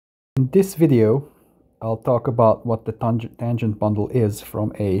In this video, I'll talk about what the tangent bundle is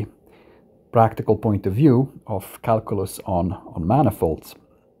from a practical point of view of calculus on manifolds.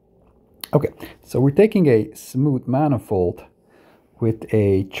 Okay, so we're taking a smooth manifold with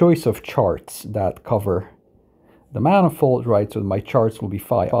a choice of charts that cover the manifold, right? So my charts will be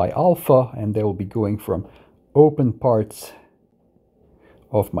phi alpha, and they will be going from open parts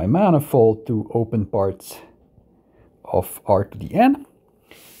of my manifold to open parts of r to the n.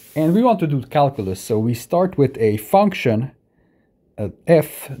 And we want to do calculus, so we start with a function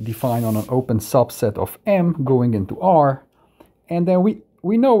f defined on an open subset of M going into R, and then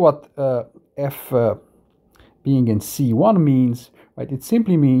we know what f being in C1 means, right? It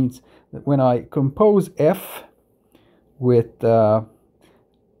simply means that when I compose f with the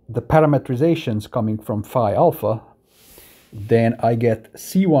parametrizations coming from phi alpha, then I get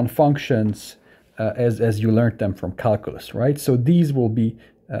C1 functions as you learned them from calculus, right? So these will be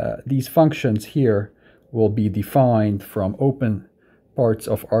these functions here will be defined from open parts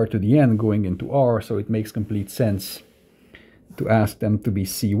of r to the n going into R, so it makes complete sense to ask them to be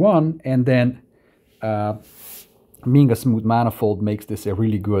C1, and then being a smooth manifold makes this a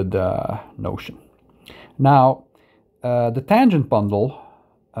really good notion. Now, the tangent bundle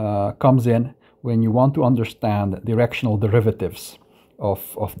comes in when you want to understand directional derivatives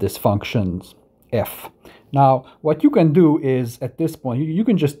of this functions f. Now, what you can do is, at this point, you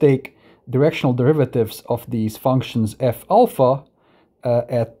can just take directional derivatives of these functions f alpha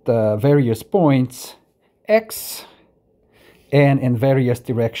at various points x and in various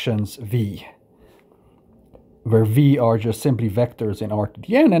directions v, where v are just simply vectors in r to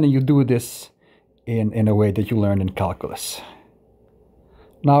the n, and you do this in a way that you learned in calculus.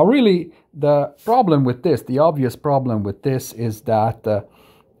 Now, really, the problem with this, the obvious problem with this, is that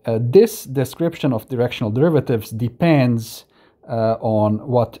this description of directional derivatives depends on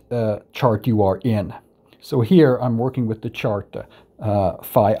what chart you are in. So here I'm working with the chart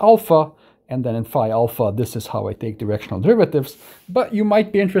phi alpha, and then in phi alpha this is how I take directional derivatives, but you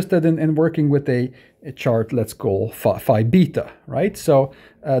might be interested in working with a chart, let's call phi beta, right? So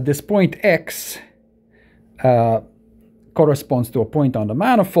this point x corresponds to a point on the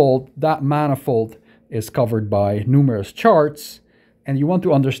manifold. That manifold is covered by numerous charts, and you want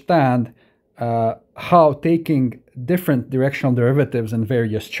to understand how taking different directional derivatives in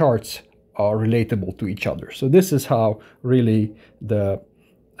various charts are relatable to each other. So this is how really the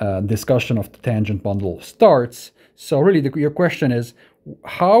discussion of the tangent bundle starts. So really your question is,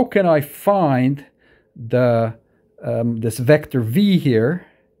 how can I find the this vector v here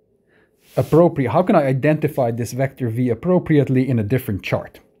appropriate? How can I identify this vector v appropriately in a different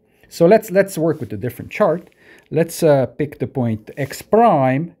chart? So let's work with a different chart. Let's pick the point x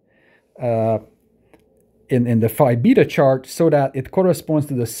prime in the phi beta chart so that it corresponds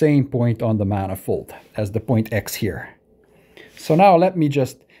to the same point on the manifold as the point x here. So now let me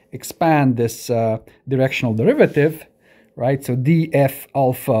just expand this directional derivative, right? So df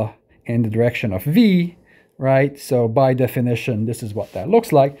alpha in the direction of v, right? So by definition, this is what that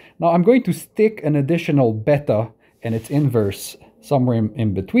looks like. Now I'm going to stick an additional beta and its inverse somewhere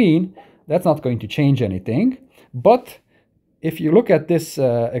in between. That's not going to change anything. But if you look at this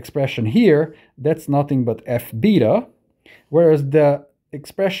expression here, that's nothing but f beta, whereas the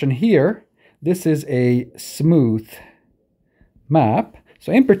expression here, this is a smooth map.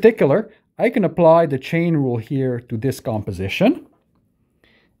 So in particular, I can apply the chain rule here to this composition,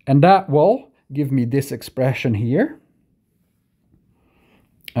 and that will give me this expression here.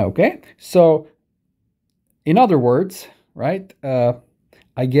 Okay, so in other words, right,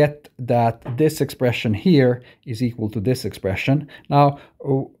 I get that this expression here is equal to this expression. Now,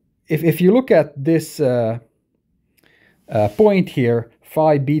 if you look at this point here,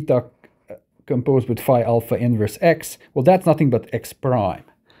 phi beta composed with phi alpha inverse x, well, that's nothing but x prime,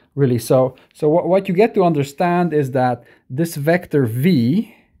 really. So what you get to understand is that this vector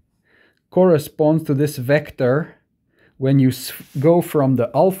v corresponds to this vector when you go from the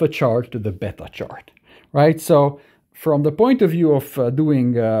alpha chart to the beta chart, right? So from the point of view of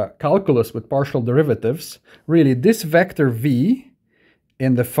doing calculus with partial derivatives, really this vector v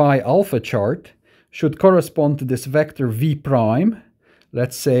in the phi alpha chart should correspond to this vector v prime,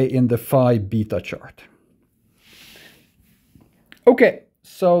 let's say in the phi beta chart. Okay,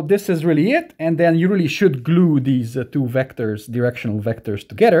 so this is really it, and then you really should glue these two vectors, directional vectors,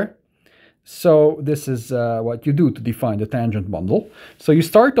 together. So this is what you do to define the tangent bundle. So you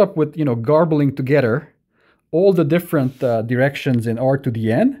start up with, garbling together all the different directions in r to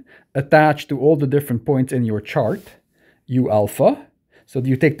the n attached to all the different points in your chart, u alpha. So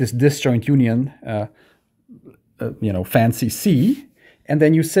you take this disjoint union, fancy C, and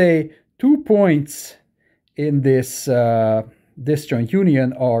then you say 2 points in this disjoint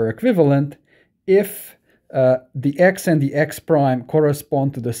union are equivalent if the x and the x prime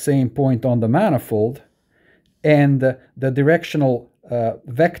correspond to the same point on the manifold, and the directional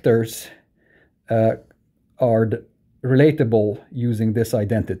vectors are relatable using this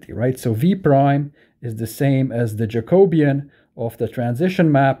identity, right? So v prime is the same as the Jacobian of the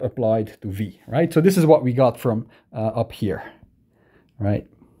transition map applied to v, right? So this is what we got from up here, right?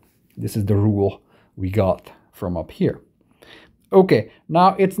 This is the rule we got from up here. Okay,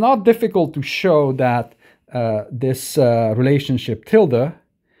 now it's not difficult to show that this relationship tilde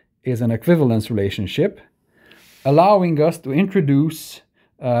is an equivalence relationship, allowing us to introduce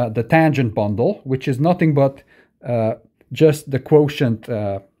the tangent bundle, which is nothing but just the quotient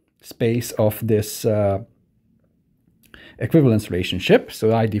space of this equivalence relationship.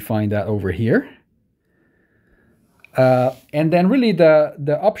 So I define that over here. And then really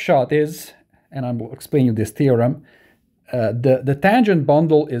the upshot is, and I will explain you this theorem, the tangent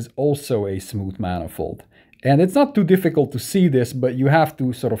bundle is also a smooth manifold. And it's not too difficult to see this, but you have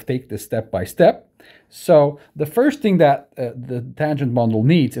to sort of take this step by step. So the first thing that the tangent bundle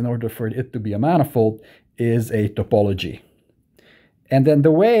needs in order for it to be a manifold is a topology. And then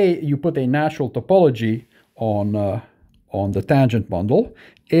the way you put a natural topology on the tangent bundle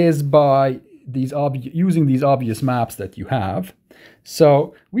is by using these obvious maps that you have.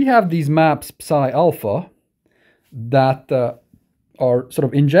 So we have these maps psi alpha that are sort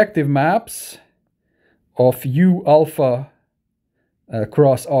of injective maps of U alpha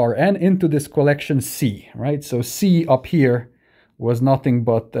cross Rn into this collection C, right? So C up here was nothing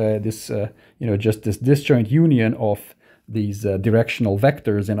but this, just this disjoint union of these directional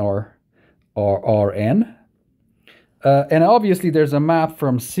vectors in Rn. And obviously there's a map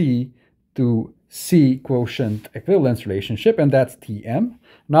from C to C quotient equivalence relationship, and that's Tm.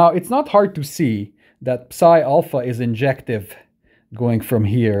 Now it's not hard to see that psi alpha is injective going from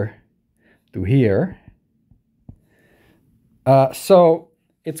here to here. So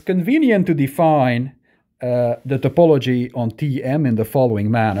it's convenient to define the topology on Tm in the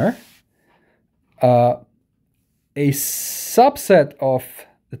following manner. A subset of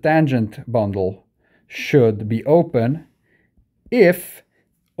the tangent bundle should be open if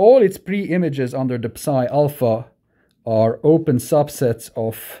all its pre-images under the psi alpha are open subsets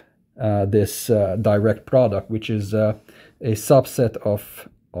of this direct product, which is a subset of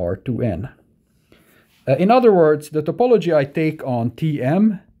R2n. In other words, the topology I take on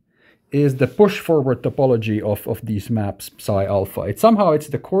Tm is the push-forward topology of these maps psi alpha. It's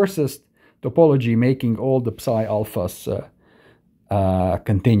the coarsest topology, making all the psi alphas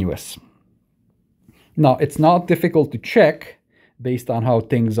continuous. Now, it's not difficult to check, based on how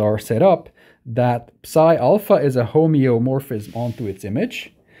things are set up, that psi alpha is a homeomorphism onto its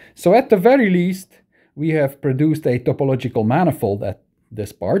image. So at the very least, we have produced a topological manifold at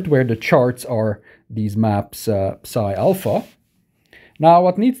this part, where the charts are these maps psi alpha. Now,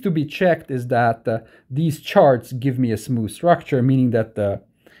 what needs to be checked is that these charts give me a smooth structure, meaning that the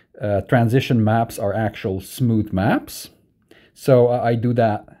transition maps are actual smooth maps. So I do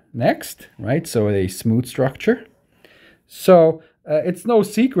that next, right? So a smooth structure. So it's no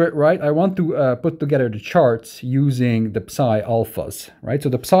secret, right? I want to put together the charts using the psi alphas, right? So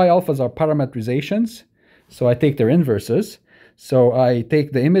the psi alphas are parametrizations. So I take their inverses. So I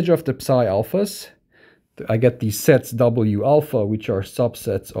take the image of the psi alphas. I get these sets W alpha, which are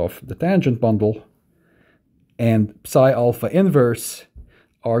subsets of the tangent bundle. And psi alpha inverse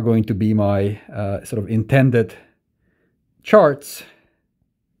are going to be my sort of intended charts.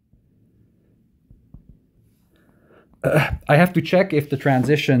 I have to check if the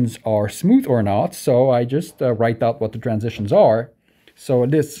transitions are smooth or not, so I just write out what the transitions are. So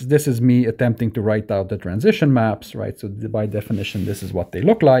this is me attempting to write out the transition maps, right? So by definition, this is what they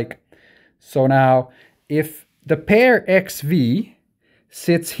look like. So now, if the pair XV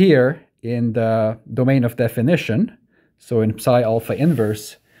sits here in the domain of definition, so in psi alpha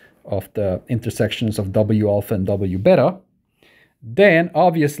inverse of the intersections of W alpha and W beta, then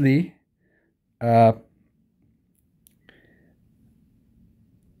obviously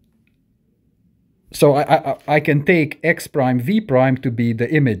so I can take X prime V prime to be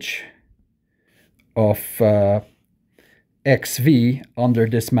the image of XV under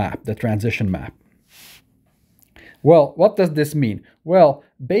this map, the transition map. Well, what does this mean? Well,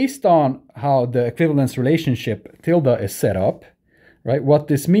 based on how the equivalence relationship tilde is set up, right, what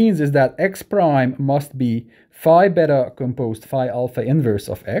this means is that X prime must be phi beta composed phi alpha inverse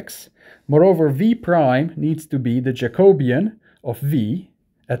of X. Moreover, V prime needs to be the Jacobian of V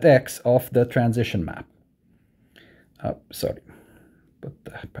at X of the transition map. put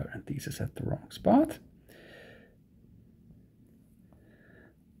the parentheses at the wrong spot.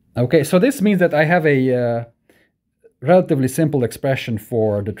 Okay, so this means that I have a relatively simple expression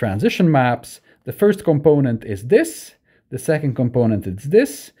for the transition maps. The first component is this, the second component is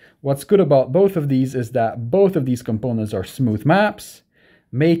this. What's good about both of these is that both of these components are smooth maps,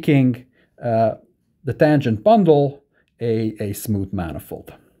 making the tangent bundle a smooth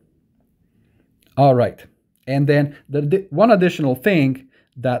manifold. All right, and then the one additional thing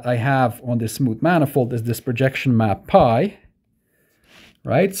that I have on this smooth manifold is this projection map pi,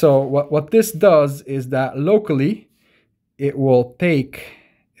 right? So what this does is that locally it will take,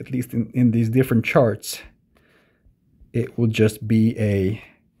 at least in these different charts, it will just be a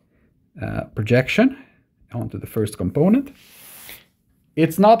projection onto the first component.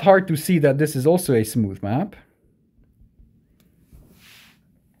 It's not hard to see that this is also a smooth map.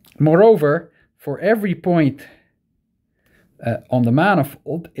 Moreover, for every point on the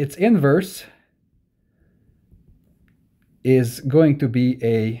manifold, its inverse is going to be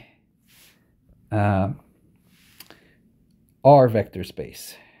a R vector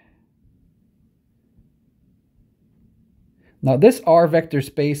space. Now this R vector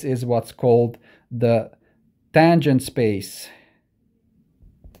space is what's called the tangent space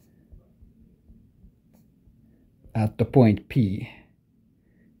at the point P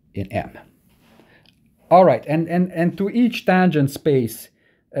in M. All right, and to each tangent space,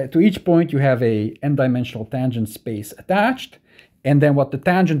 to each point you have a n-dimensional tangent space attached, and then what the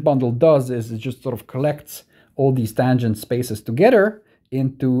tangent bundle does is it just sort of collects all these tangent spaces together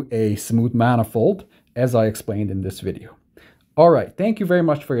into a smooth manifold, as I explained in this video. All right, thank you very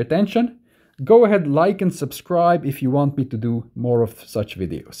much for your attention. Go ahead, like and subscribe if you want me to do more of such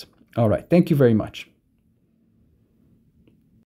videos. All right, thank you very much.